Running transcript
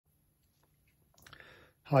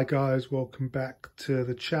Hi guys, welcome back to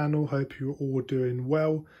the channel. Hope you're all doing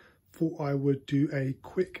well. Thought I would do a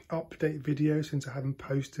quick update video since I haven't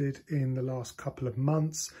posted in the last couple of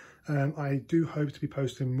months. I do hope to be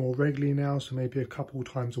posting more regularly now, so maybe a couple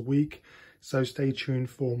times a week. So stay tuned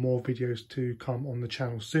for more videos to come on the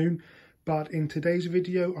channel soon. But in today's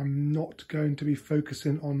video, I'm not going to be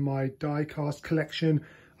focusing on my die-cast collection.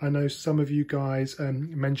 I know some of you guys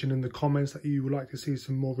mentioned in the comments that you would like to see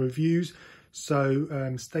some more reviews.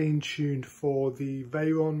 So stay tuned for the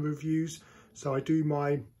Resin reviews. So I do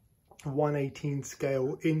my 1/18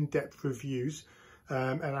 scale in-depth reviews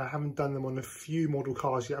and I haven't done them on a few model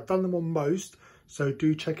cars yet. I've done them on most, so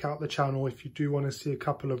do check out the channel if you do want to see a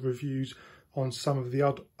couple of reviews on some of the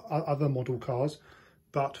other model cars.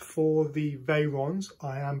 But for the Resins,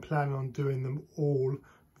 I am planning on doing them all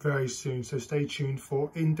very soon. So stay tuned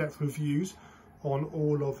for in-depth reviews on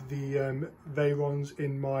all of the Resins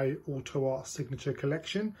in my Auto Art signature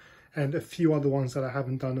collection and a few other ones that I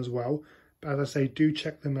haven't done as well. But as I say, do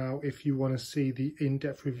check them out if you want to see the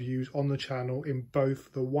in-depth reviews on the channel in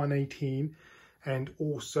both the 1/18 and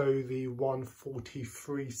also the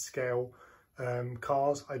 1/43 scale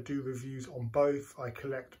cars. I do reviews on both. I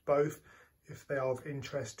collect both if they are of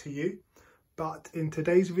interest to you. But in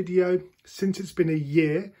today's video, since it's been a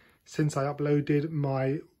year since I uploaded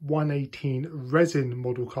my 1/18 resin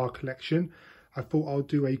model car collection, I thought I'll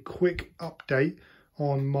do a quick update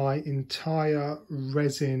on my entire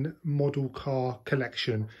resin model car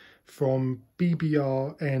collection from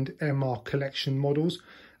BBR and MR collection models.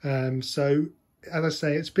 So as I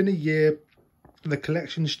say, it's been a year, the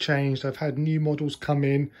collection's changed, I've had new models come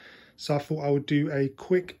in, so I thought I would do a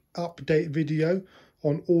quick update video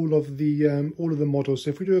on all of the models.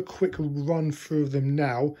 So if we do a quick run through of them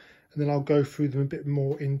now, and then I'll go through them a bit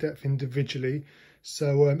more in depth individually.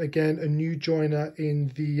 So again, a new joiner in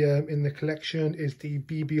the collection is the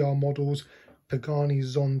BBR models Pagani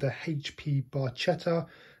Zonda HP Barchetta.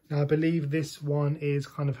 Now I believe this one is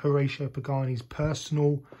kind of Horatio Pagani's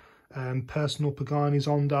personal Pagani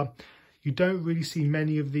Zonda. You don't really see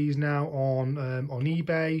many of these now on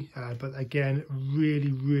eBay, but again,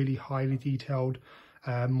 really highly detailed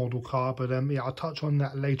model car. But yeah, I'll touch on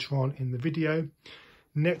that later on in the video.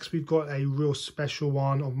 Next, we've got a real special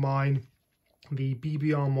one of mine, the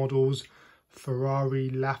BBR models Ferrari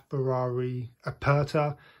LaFerrari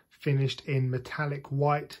Aperta, finished in metallic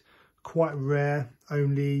white. Quite rare,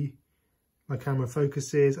 only my camera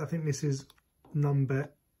focuses. I think this is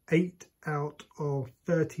number 8 out of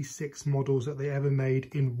 36 models that they ever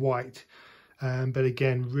made in white. But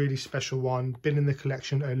again, really special one, been in the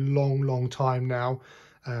collection a long time now,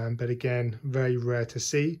 but again, very rare to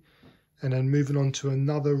see. And then moving on to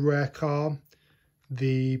another rare car,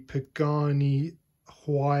 the Pagani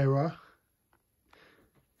Huayra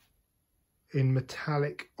in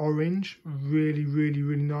metallic orange, really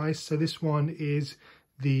nice. So this one is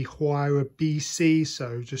the Huayra BC,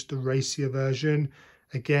 so just a racier version.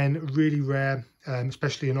 Again, really rare,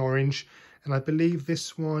 especially in orange. And I believe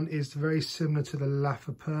this one is very similar to the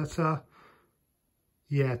LaFerrari.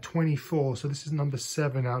 Yeah, 24. So this is number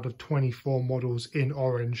 7 out of 24 models in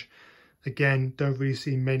orange. Again, don't really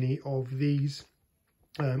see many of these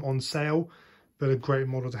on sale, but a great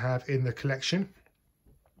model to have in the collection.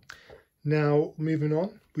 Now, moving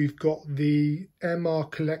on, we've got the MR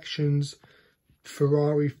Collections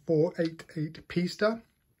Ferrari 488 Pista,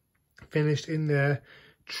 finished in their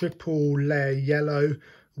triple layer yellow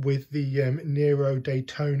with the Nero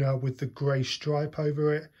Daytona with the grey stripe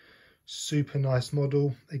over it. Super nice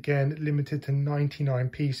model. Again, limited to 99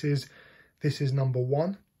 pieces. This is number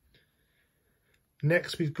 1.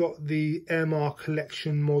 Next, we've got the MR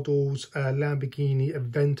Collection models Lamborghini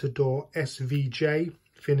Aventador SVJ,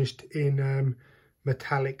 finished in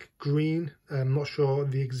metallic green. I'm not sure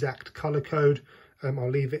the exact colour code.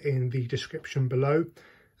 I'll leave it in the description below.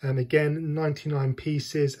 Again, 99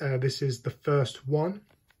 pieces. This is the first one.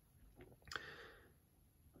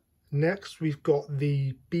 Next, we've got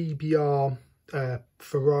the BBR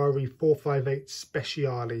Ferrari 458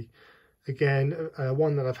 Speciale. Again,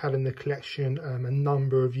 one that I've had in the collection a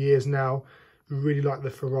number of years now. Really like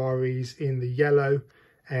the Ferraris in the yellow,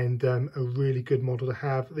 and a really good model to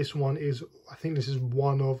have. This one is, I think this is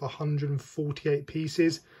one of 148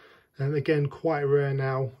 pieces. And again, quite rare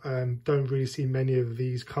now. Don't really see many of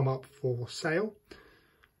these come up for sale.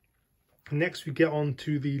 Next, we get on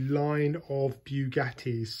to the line of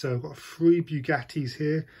Bugattis. So I've got 3 Bugattis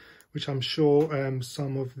here, which I'm sure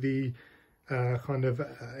some of the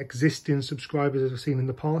existing subscribers have seen in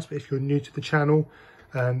the past. But if you're new to the channel,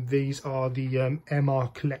 these are the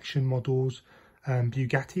MR Collection models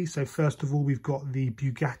Bugatti. So first of all, we've got the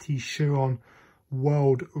Bugatti Chiron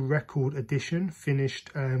world record edition,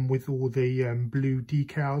 finished with all the blue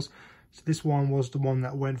decals. So this one was the one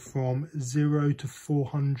that went from 0 to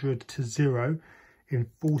 400 to 0 in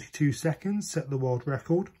 42 seconds, set the world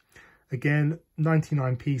record. Again,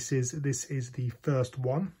 99 pieces. This is the first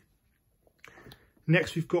one.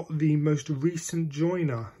 Next, we've got the most recent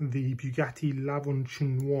joiner, the Bugatti l'Aventure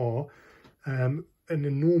Noir, an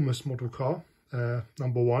enormous model car,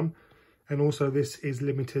 number one. And also this is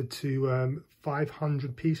limited to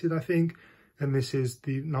 500 pieces, I think. And this is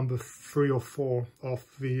the number 3 or 4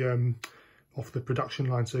 off the production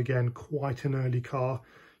line. So again, quite an early car.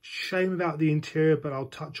 Shame about the interior, but I'll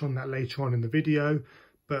touch on that later on in the video.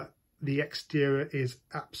 But the exterior is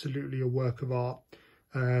absolutely a work of art.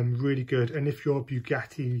 Really good. And if you're a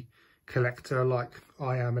Bugatti collector like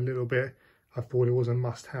I am a little bit, I thought it was a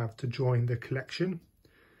must-have to join the collection.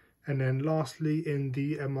 And then lastly, in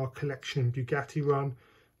the MR Collection Bugatti run,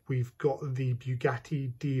 we've got the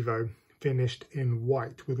Bugatti Divo finished in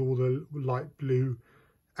white with all the light blue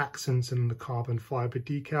accents and the carbon fibre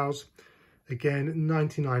decals. Again,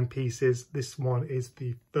 99 pieces. This one is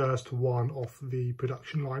the first one off the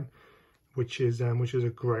production line, which is a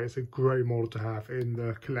great model to have in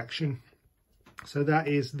the collection. So that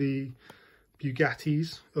is the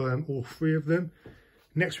Bugattis, all 3 of them.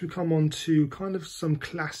 Next, we come on to kind of some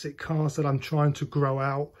classic cars that I'm trying to grow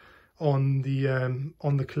out on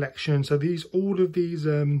the collection. So all of these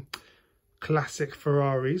classic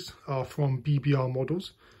Ferraris are from BBR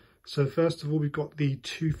models. So first of all, we've got the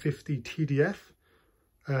 250 TDF.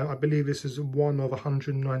 I believe this is one of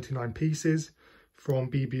 199 pieces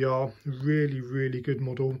from BBR. Really good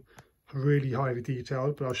model, really highly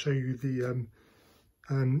detailed. But I'll show you the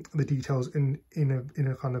details in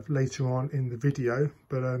a kind of later on in the video.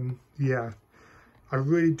 But yeah, I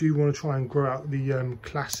really do want to try and grow out the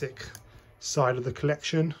classic side of the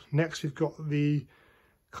collection. Next, we've got the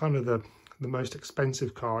kind of the most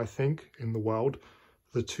expensive car, I think, in the world,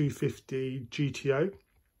 the 250 GTO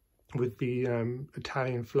with the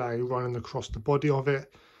Italian flag running across the body of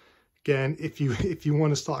it. Again, if you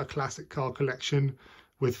want to start a classic car collection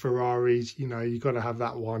with Ferraris, you know, you got to have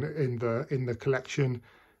that one in the collection.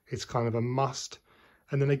 It's kind of a must.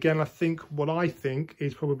 And then again, what I think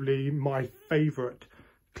is probably my favorite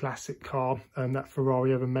classic car that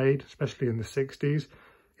Ferrari ever made, especially in the 60s,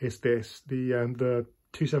 is this, the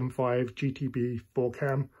 275 GTB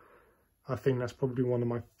 4Cam. I think that's probably one of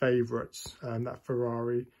my favorites that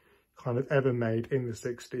Ferrari kind of ever made in the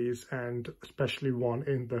 60s, and especially one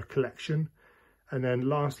in the collection. And then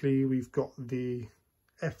lastly, we've got the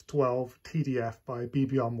F12 TDF by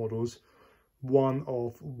BBR models, one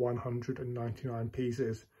of 199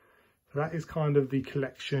 pieces. So that is kind of the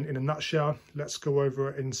collection in a nutshell. Let's go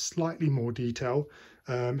over it in slightly more detail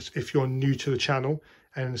if you're new to the channel,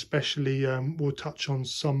 and especially we'll touch on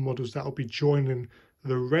some models that will be joining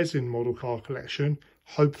the Resin model car collection,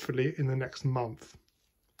 hopefully in the next month.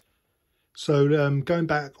 So going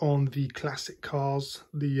back on the classic cars,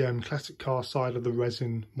 the classic car side of the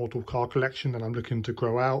Resin model car collection that I'm looking to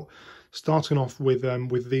grow out, starting off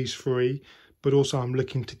with these 3, but also I'm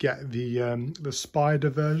looking to get the Spider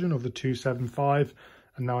version of the 275.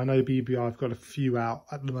 And now I know BBR, I've got a few out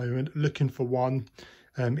at the moment, looking for one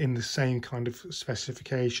in the same kind of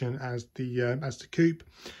specification as the coupe.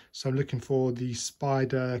 So I'm looking for the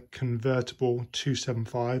Spider convertible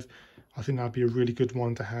 275. I think that'd be a really good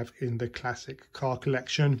one to have in the classic car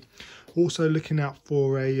collection. Also looking out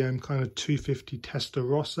for a kind of 250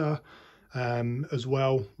 Testarossa as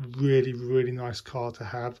well. Really nice car to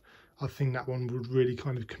have. I think that one would really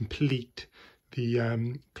kind of complete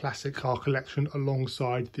the classic car collection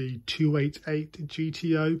alongside the 288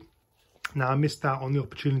 GTO. Now, I missed out on the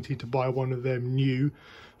opportunity to buy one of them new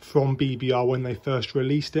from BBR when they first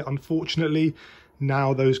released it. Unfortunately,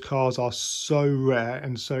 now those cars are so rare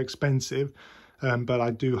and so expensive, but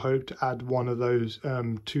I do hope to add one of those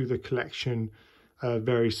to the collection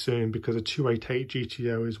very soon, because a 288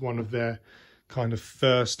 GTO is one of their kind of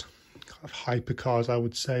first kind of hypercars, I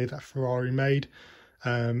would say, that Ferrari made,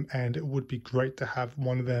 and it would be great to have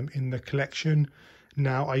one of them in the collection.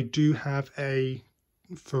 Now, I do have a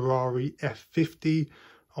Ferrari F50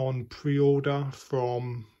 on pre-order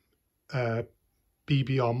from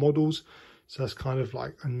BBR models, so that's kind of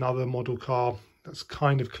like another model car that's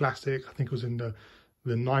kind of classic. I think it was in the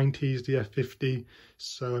 90s, the F50,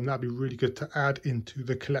 so that'd be really good to add into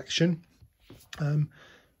the collection.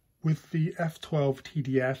 With the F12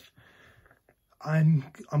 TDF, I'm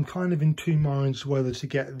kind of in 2 minds whether to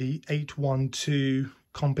get the 812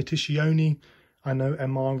 Competizione. I know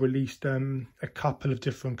MR released a couple of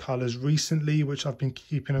different colours recently, which I've been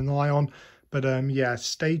keeping an eye on, But yeah,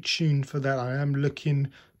 stay tuned for that. I am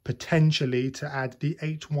looking potentially to add the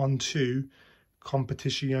 812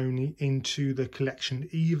 Competizione into the collection,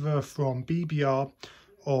 either from BBR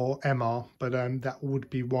or MR, but that would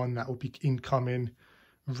be one that will be incoming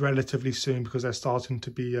relatively soon because they're starting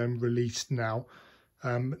to be released now.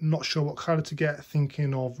 Not sure what colour to get,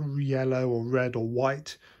 thinking of yellow or red or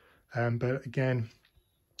white, but again,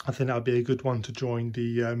 I think that would be a good one to join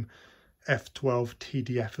the F12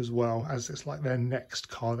 TDF as well, as it's like their next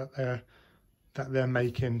car that they're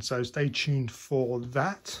making. So stay tuned for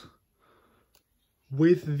that.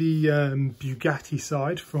 With the Bugatti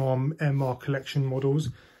side from MR Collection models,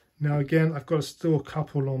 now again I've got still a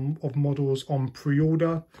couple of models on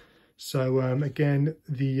pre-order. So again,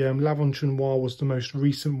 the L'Aventure Noir was the most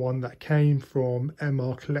recent one that came from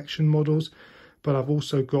MR Collection models, but I've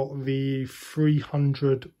also got the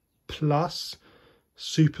 300 Plus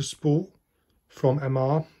Super Sport from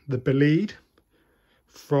MR, the Bolide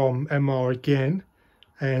from MR again,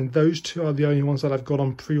 and those two are the only ones that I've got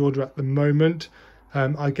on pre-order at the moment.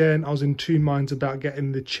 Again, I was in two minds about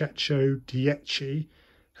getting the Cecco Dieci,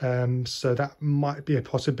 so that might be a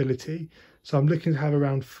possibility. So I'm looking to have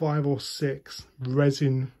around 5 or 6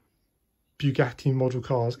 resin Bugatti model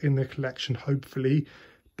cars in the collection, hopefully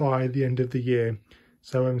by the end of the year.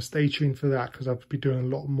 So stay tuned for that, because I'll be doing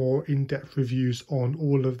a lot more in-depth reviews on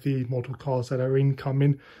all of the model cars that are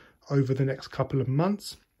incoming over the next couple of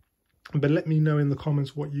months. But let me know in the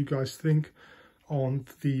comments what you guys think on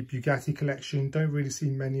the Bugatti collection. Don't really see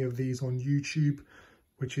many of these on YouTube,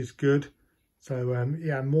 which is good. So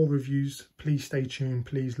yeah, more reviews. Please stay tuned.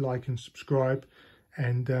 Please like and subscribe,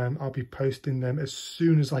 and I'll be posting them as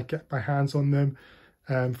soon as I get my hands on them.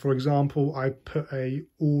 For example, I put a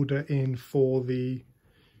order in for the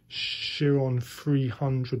Chiron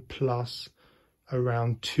 300 Plus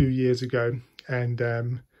around 2 years ago,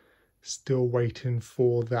 and still waiting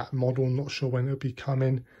for that model. Not sure when it'll be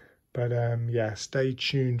coming, but yeah, stay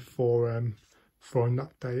tuned for an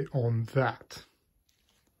update on that.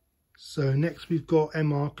 So next we've got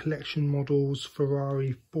MR Collection models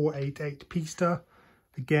Ferrari 488 Pista.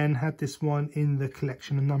 Again, had this one in the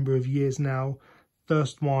collection a number of years now.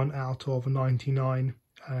 First one out of 99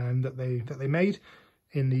 that they made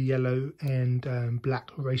in the yellow and black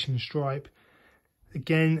racing stripe.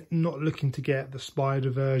 Again, not looking to get the Spider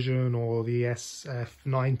version or the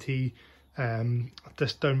SF90. I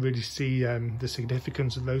just don't really see the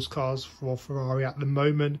significance of those cars for Ferrari at the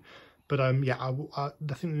moment. But yeah, I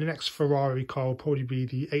think the next Ferrari car will probably be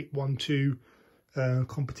the 812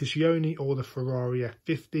 Competizione or the Ferrari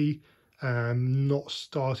F50. Not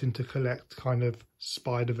starting to collect kind of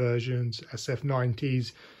Spider versions,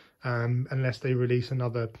 SF90s, unless they release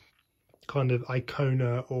another kind of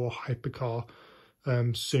Icona or hypercar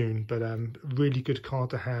soon. But really good car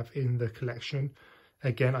to have in the collection.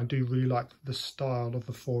 Again, I do really like the style of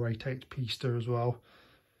the 488 Pista as well.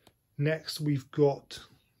 Next, we've got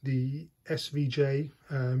the SVJ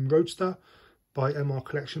Roadster by MR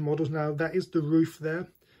Collection models. Now, that is the roof there.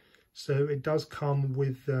 So it does come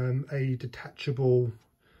with a detachable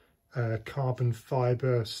carbon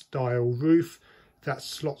fibre style roof that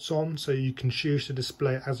slots on, so you can choose to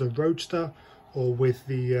display it as a Roadster or with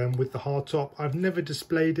the hardtop. I've never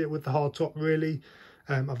displayed it with the hardtop really.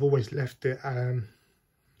 I've always left it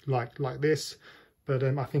like this, but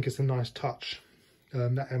I think it's a nice touch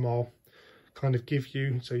that MR kind of give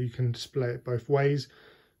you, so you can display it both ways.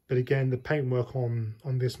 But again, the paintwork on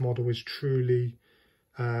this model is truly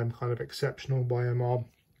kind of exceptional by MR.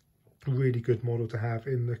 Really good model to have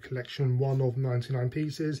in the collection, one of 99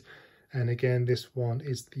 pieces. And again, this one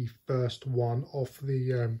is the first one off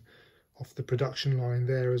the production line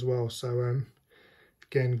there as well. So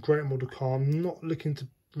again, great model car. I'm not looking to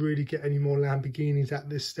really get any more Lamborghinis at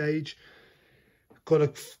this stage. Got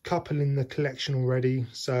a couple in the collection already,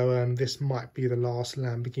 so this might be the last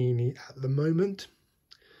Lamborghini at the moment.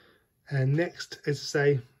 And next, as I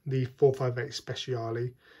say, the 458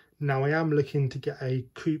 Speciale. Now I am looking to get a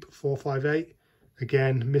Coupe 458.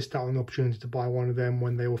 Again, missed out on the opportunity to buy one of them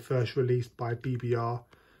when they were first released by BBR.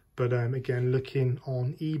 But again, looking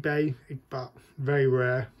on eBay, but very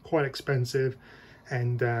rare, quite expensive.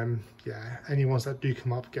 And yeah, any ones that do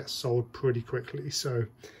come up get sold pretty quickly. So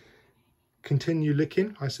continue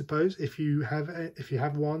looking, I suppose. If you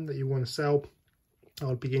have one that you want to sell,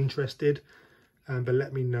 I'd be interested. But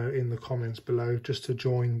let me know in the comments below, just to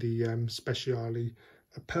join the Speciale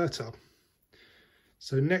Aperta.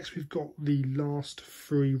 So next we've got the last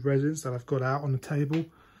 3 resins that I've got out on the table.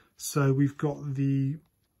 So we've got the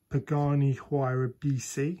Pagani Huayra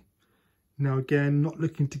BC. Now again, not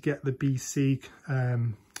looking to get the BC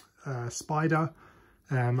Spider.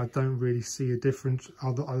 I don't really see a difference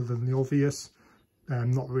other than the obvious.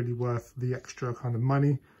 Not really worth the extra kind of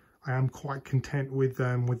money. I am quite content with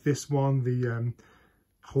this one, the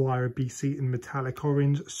Hawaii BC in metallic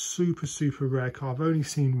orange. Super rare car. I've only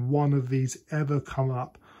seen one of these ever come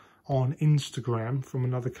up on Instagram from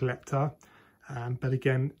another collector, but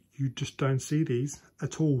again, you just don't see these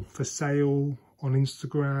at all for sale on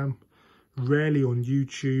Instagram, rarely on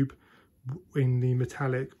YouTube in the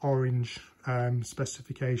metallic orange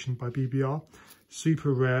specification by BBR.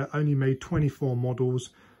 Super rare, only made 24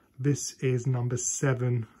 models. This is number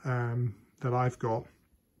 7 that I've got.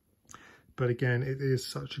 But again, it is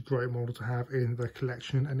such a great model to have in the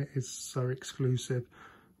collection, and it is so exclusive,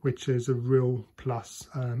 which is a real plus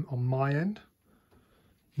on my end.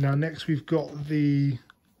 Now next we've got the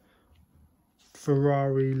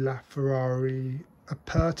Ferrari LaFerrari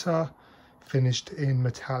Aperta, finished in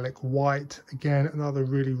metallic white. Again, another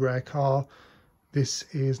really rare car. This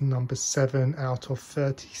is number 7 out of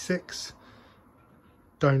 36.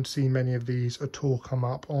 Don't see many of these at all come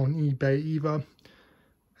up on eBay either.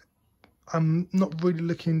 I'm not really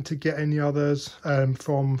looking to get any others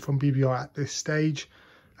from BBR at this stage.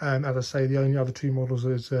 As I say, the only other 2 models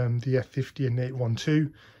is the F50 and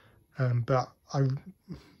 812. But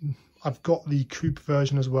I've got the coupe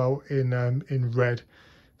version as well in red.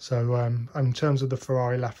 So in terms of the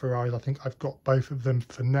Ferrari LaFerraris, I think I've got both of them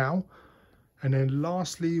for now. And then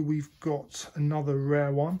lastly, we've got another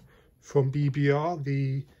rare one from BBR,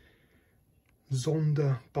 the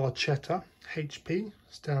Zonda Barchetta HP,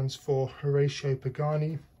 stands for Horatio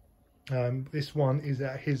Pagani. This one is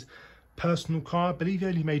at his personal car. I believe he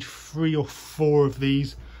only made 3 or 4 of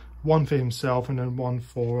these, one for himself and then one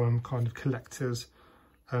for kind of collectors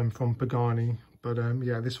from Pagani. But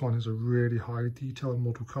yeah, this one is a really highly detailed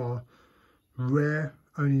model car. Rare,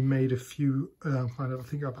 only made a few, kind of, I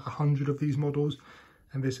think about 100 of these models,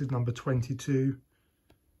 and this is number 22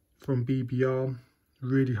 from BBR.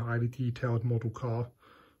 Really highly detailed model car,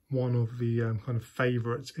 one of the kind of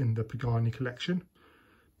favourites in the Pagani collection.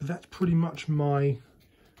 But that's pretty much my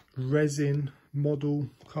resin model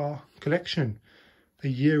car collection. A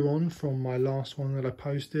year on from my last one that I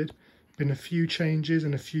posted. Been a few changes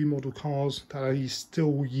and a few model cars that are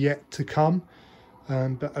still yet to come.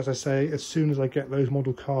 But as I say, as soon as I get those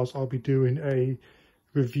model cars, I'll be doing a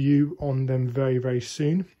review on them very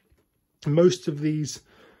soon. Most of these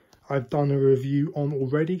I've done a review on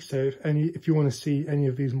already, so if you want to see any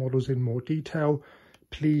of these models in more detail,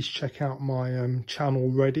 please check out my channel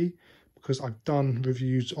already, because I've done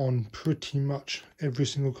reviews on pretty much every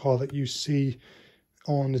single car that you see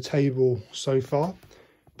on the table so far.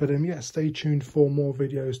 But yeah, stay tuned for more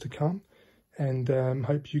videos to come, and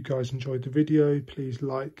hope you guys enjoyed the video. Please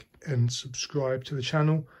like and subscribe to the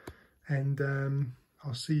channel, and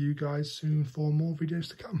I'll see you guys soon for more videos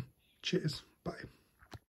to come. Cheers, bye.